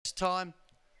time.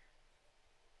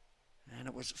 And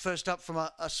it was first up from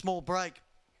a small break.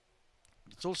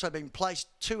 It's also been placed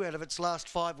 2 out of its last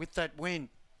 5 with that win.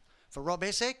 For Rob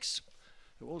Essex,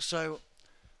 who also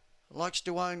likes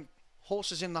to own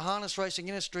horses in the harness racing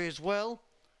industry as well.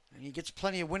 And he gets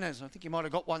plenty of winners. I think he might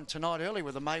have got one tonight early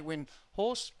with a Maywin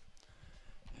horse.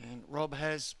 And Rob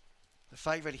has the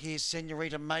favourite here,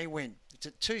 Senorita Maywin. It's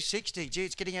at 260. Gee,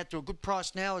 it's getting out to a good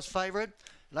price now as favourite.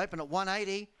 It opened at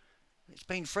 180. It's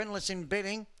been friendless in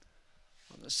betting.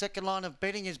 On the second line of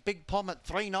betting is Big Pom at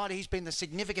 $3.90. He's been the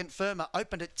significant firmer.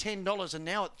 Opened at $10 and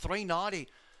now at $3.90.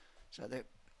 So they're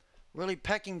really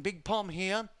packing Big Pom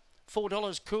here.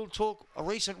 $4 Cool Talk, a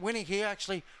recent winner here,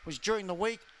 actually was during the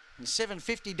week. And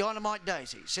 $7.50 Dynamite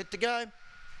Daisy. Set to go.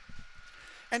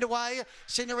 And away,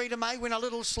 Senorita Maywin a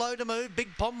little slow to move. Big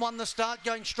Pom won the start,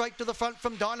 going straight to the front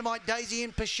from Dynamite Daisy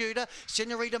in pursuit.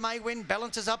 Senorita Maywin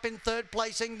balances up in third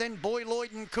placing. Then Boy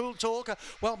Lloyd and Cool Talk.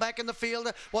 Well back in the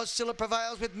field was Scylla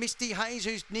Prevails with Misty Hayes,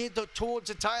 who's near towards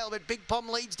the tail. But Big Pom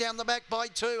leads down the back by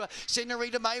 2.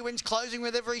 Senorita Maywin's closing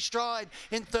with every stride.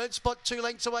 In third spot, 2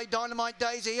 lengths away, Dynamite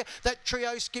Daisy. That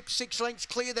trio skips 6 lengths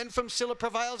clear then from Scylla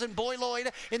Prevails and Boy Lloyd.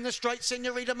 In the straight,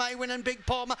 Senorita Maywin and Big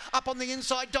Pom. Up on the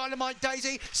inside, Dynamite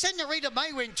Daisy. Senorita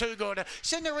Maywin too good.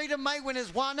 Senorita Maywin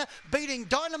has won, beating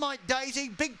Dynamite Daisy.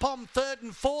 Big Pom third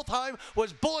and fourth. Home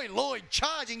was Boy Lloyd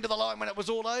charging to the line when it was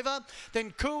all over.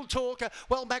 Then Cool Talk,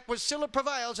 well back was Scylla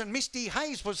Prevails, and Misty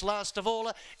Hayes was last of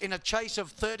all in a chase of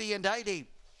 30 and 80.